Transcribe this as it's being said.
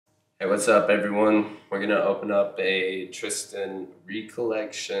Hey, what's up, everyone? We're gonna open up a Tristan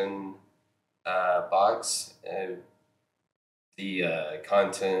Recollection box, and the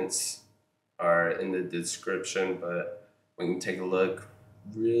contents are in the description, but we can take a look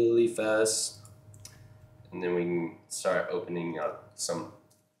really fast, and then we can start opening up some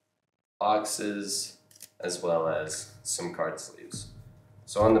boxes as well as some card sleeves.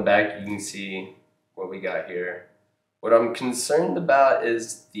 So on the back, you can see what we got here. What I'm concerned about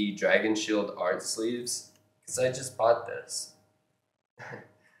is the Dragonshield art sleeves, because I just bought this.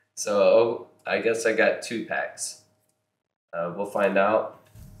 So I guess I got 2 packs. We'll find out.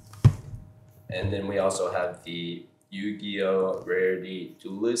 And then we also have the Yu-Gi-Oh! Rarity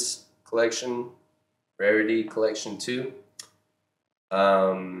Duelist Collection, Rarity Collection 2.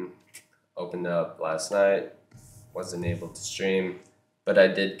 Opened up last night, wasn't able to stream, but I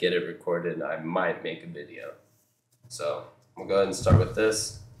did get it recorded and I might make a video. So we'll go ahead and start with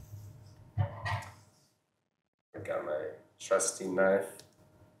this. I got my trusty knife.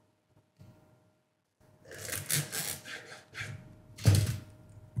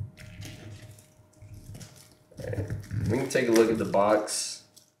 Alright. We can take a look at the box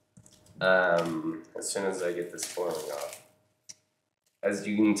as soon as I get this foiling off. As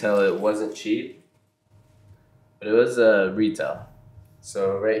you can tell, it wasn't cheap, but it was retail.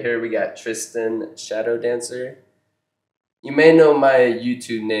 So right here we got Tristan Shadowdancer. You may know my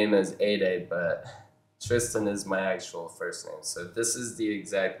YouTube name as A-Day, but Tristan is my actual first name. So this is the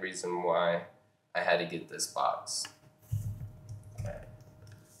exact reason why I had to get this box. Okay.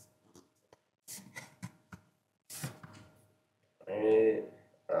 Alright.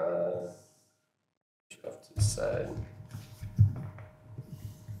 Off to the side.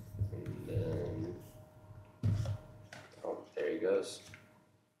 And then, oh, there he goes.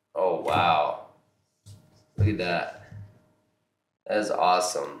 Oh, wow. Look at that. That is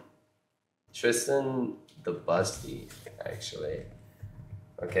awesome. Tristan the Busty, actually.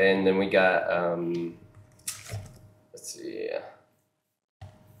 Okay, and then we got, let's see.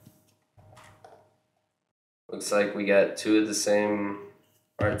 Looks like we got 2 of the same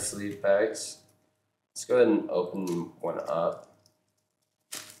art sleeve packs. Let's go ahead and open one up.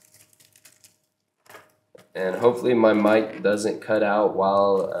 And hopefully my mic doesn't cut out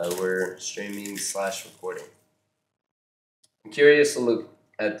while we're streaming / recording. I'm curious to look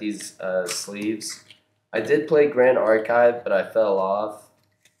at these sleeves. I did play Grand Archive, but I fell off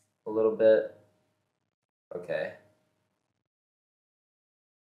a little bit. Okay.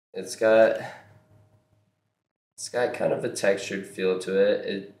 It's got kind of a textured feel to it.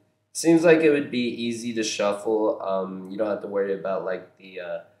 It seems like it would be easy to shuffle. You don't have to worry about like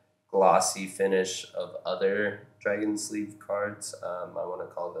the glossy finish of other Dragon Sleeve cards. I want to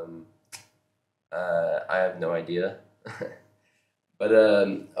call them, I have no idea. But,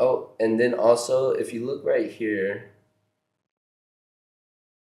 oh, and then also, if you look right here,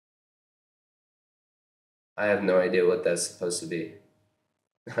 I have no idea what that's supposed to be.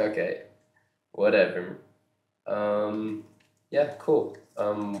 Okay, whatever. Yeah, cool.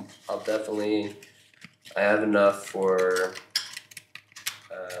 I'll definitely, I have enough for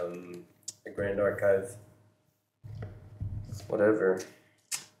a Grand Archive, whatever.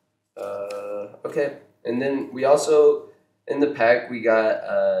 Okay, and then we also, in the pack, we got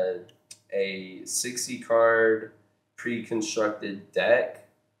a 60 card pre-constructed deck,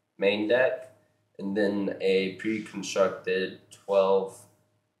 main deck, and then a pre-constructed 12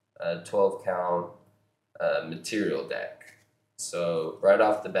 count material deck. So right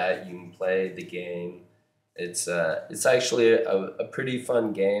off the bat, you can play the game. It's actually a pretty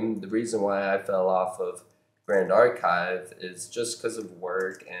fun game. The reason why I fell off of Grand Archive is just because of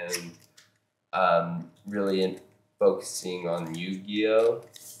work and really focusing on Yu-Gi-Oh.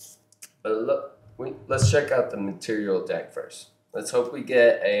 But look, let's check out the material deck first. Let's hope we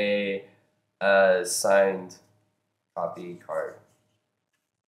get a signed copy card.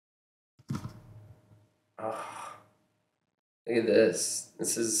 Oh, look at this.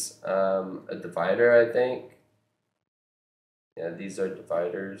 This is a divider, I think. Yeah, these are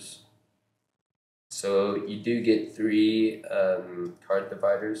dividers. So you do get 3 card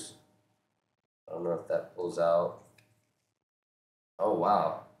dividers. I don't know if that pulls out. Oh,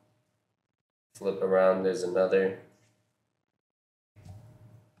 wow. Flip around, there's another.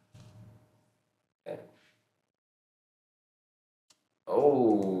 Okay.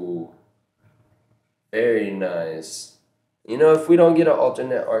 Oh, very nice. You know, if we don't get an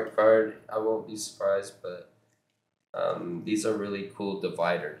alternate art card, I won't be surprised, but these are really cool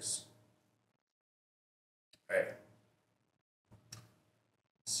dividers. All right.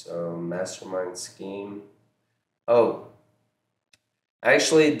 So, Mastermind Scheme. Oh,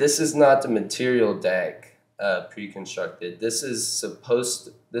 Actually, this is not the material deck pre-constructed. This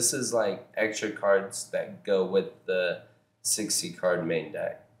is like extra cards that go with the 60 card main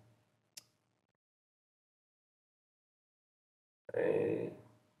deck. Right.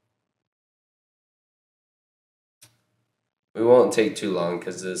 We won't take too long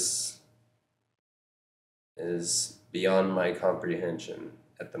because this is beyond my comprehension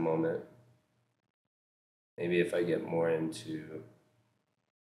at the moment. Maybe if I get more into.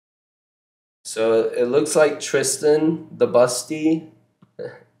 So it looks like Tristan, the busty.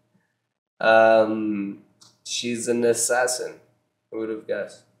 She's an assassin. Who would have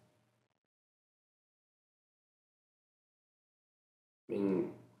guessed? I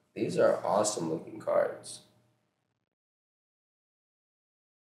mean, these are awesome looking cards.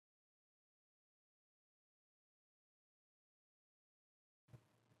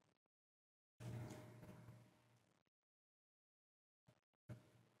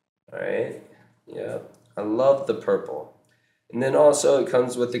 All right. Yeah. I love the purple. And then also it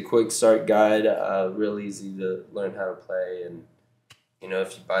comes with a quick start guide, real easy to learn how to play. And, you know,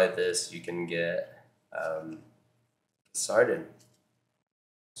 if you buy this, you can get started.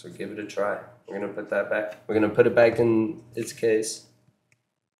 So give it a try. We're going to put that back. We're going to put it back in its case.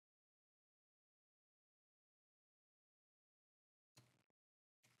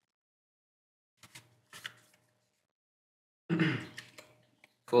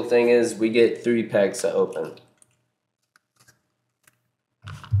 Cool thing is we get 3 packs to open.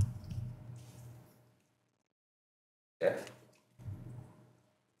 Yeah.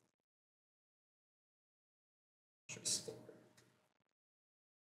 Interesting.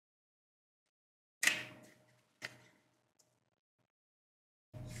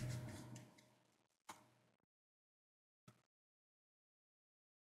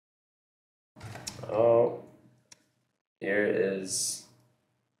 Oh, here is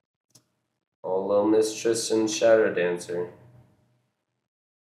little Miss Tristan Shadowdancer.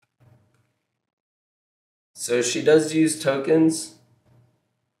 So she does use tokens.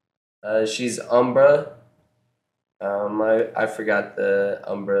 She's Umbra. I forgot the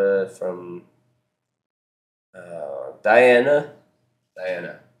Umbra from Diana.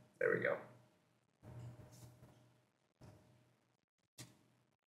 Diana. There we go.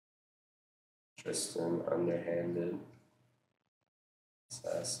 Tristan, underhanded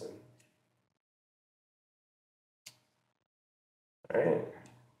assassin. All right.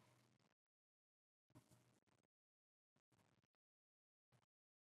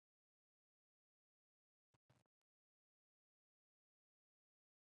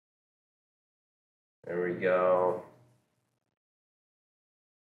 There we go.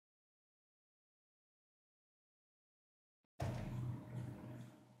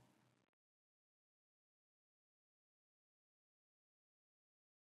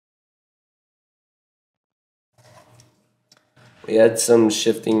 We had some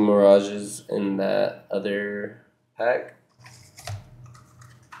shifting mirages in that other pack.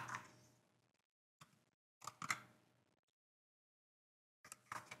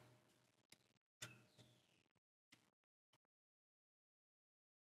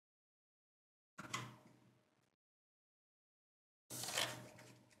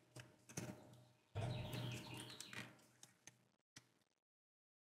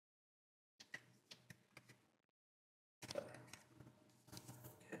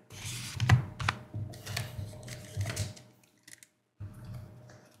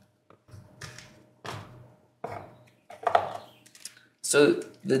 So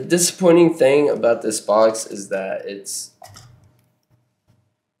the disappointing thing about this box is that it's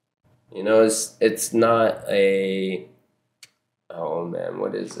not a, oh man,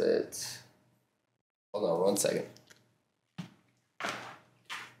 what is it? Hold on 1 second.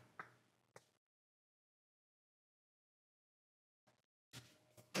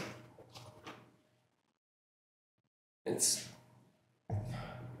 It's,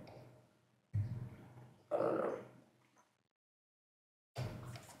 I don't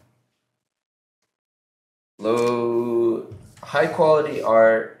know. High quality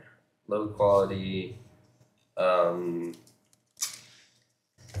art, low quality uh,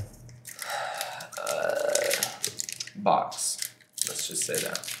 box. Let's just say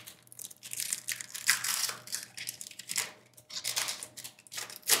that.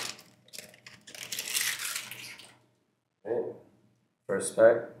 Okay. First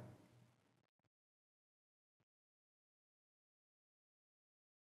pack.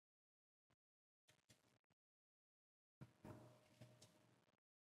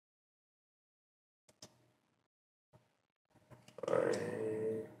 All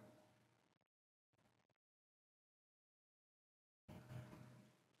right.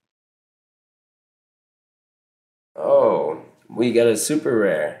 Oh, we got a super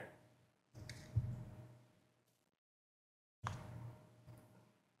rare.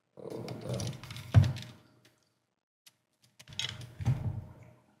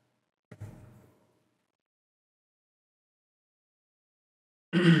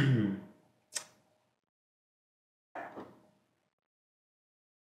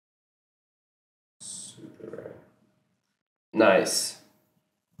 Super rare. Nice.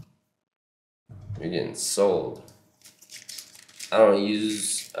 You're getting sold. I don't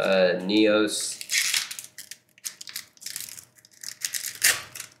use Neos.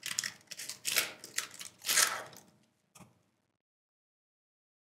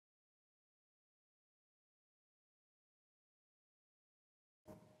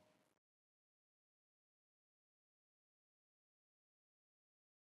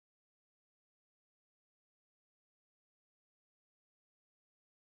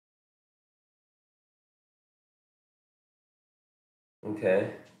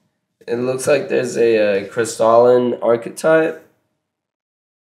 Okay. It looks like there's a crystalline archetype.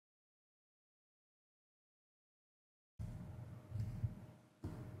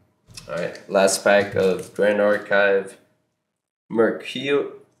 Alright, last pack of Grand Archive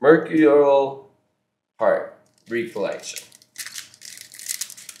Mercurial Heart Recollection.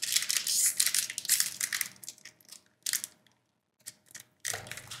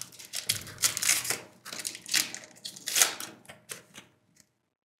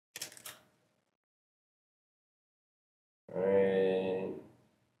 Alright.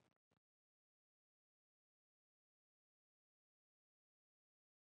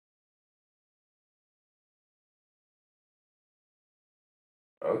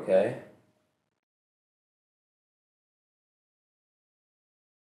 Okay.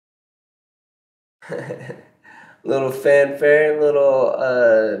 Little fanfare,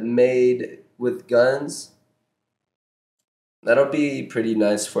 little maid with guns. That'll be pretty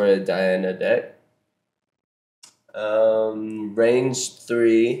nice for a Diana deck. Range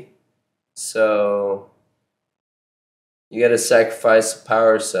 3. So you gotta sacrifice a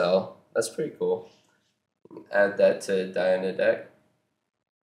power cell. That's pretty cool. Add that to Diana deck.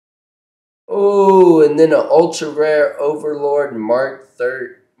 Oh, and then an ultra rare Overlord Mark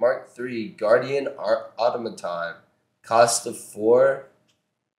III Guardian Automaton. Cost of 4.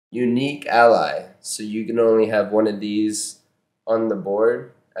 Unique ally. So you can only have one of these on the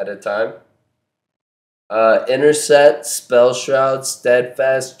board at a time. Intercept, Spell Shroud,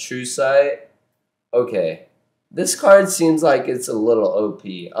 Steadfast, True Sight. Okay. This card seems like it's a little OP.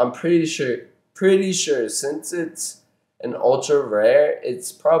 I'm pretty sure since it's an ultra rare,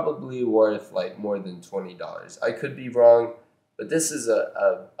 it's probably worth like more than $20. I could be wrong, but this is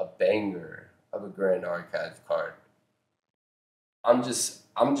a banger of a Grand Archive card. I'm just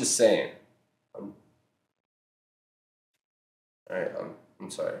saying. Alright, I'm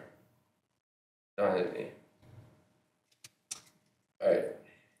sorry. Don't hit me. Alright.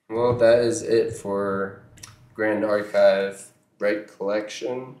 Well, that is it for Grand Archive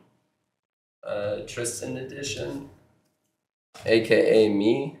Recollection, Tristan Edition, aka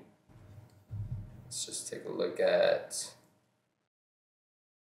me. Let's just take a look at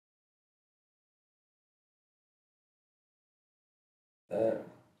that.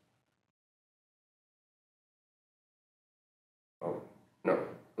 Oh, no.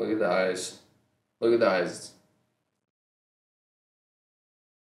 Look at the eyes. Look at the eyes.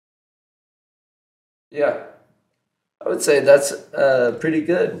 Yeah. I would say that's pretty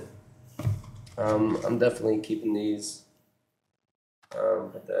good. I'm definitely keeping these.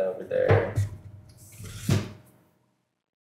 Put that over there.